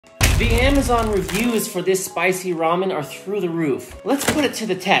The Amazon reviews for this spicy ramen are through the roof. Let's put it to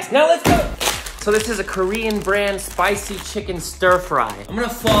the test. Now let's go! So this is a Korean brand spicy chicken stir fry. I'm gonna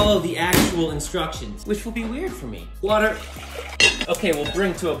follow the actual instructions, which will be weird for me. Water. Okay, we'll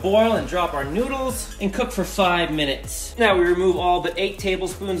bring to a boil and drop our noodles and cook for 5 minutes. Now we remove all but 8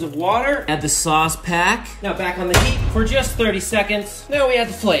 tablespoons of water. Add the sauce pack. Now back on the heat for just 30 seconds. Now we add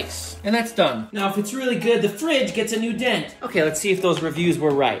the flakes, and that's done. Now if it's really good, the fridge gets a new dent. Okay, let's see if those reviews were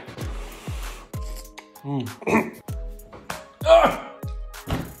right.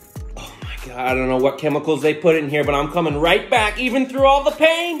 I don't know what chemicals they put in here, but I'm coming right back, even through all the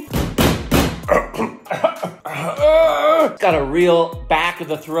pain. It's got a real back of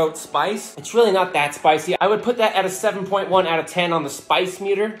the throat spice. It's really not that spicy. I would put that at a 7.1 out of 10 on the spice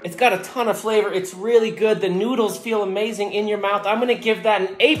meter. It's got a ton of flavor. It's really good. The noodles feel amazing in your mouth. I'm gonna give that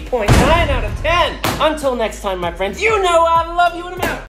an 8.9 out of 10. Until next time, my friends, you know I love you and I'm out.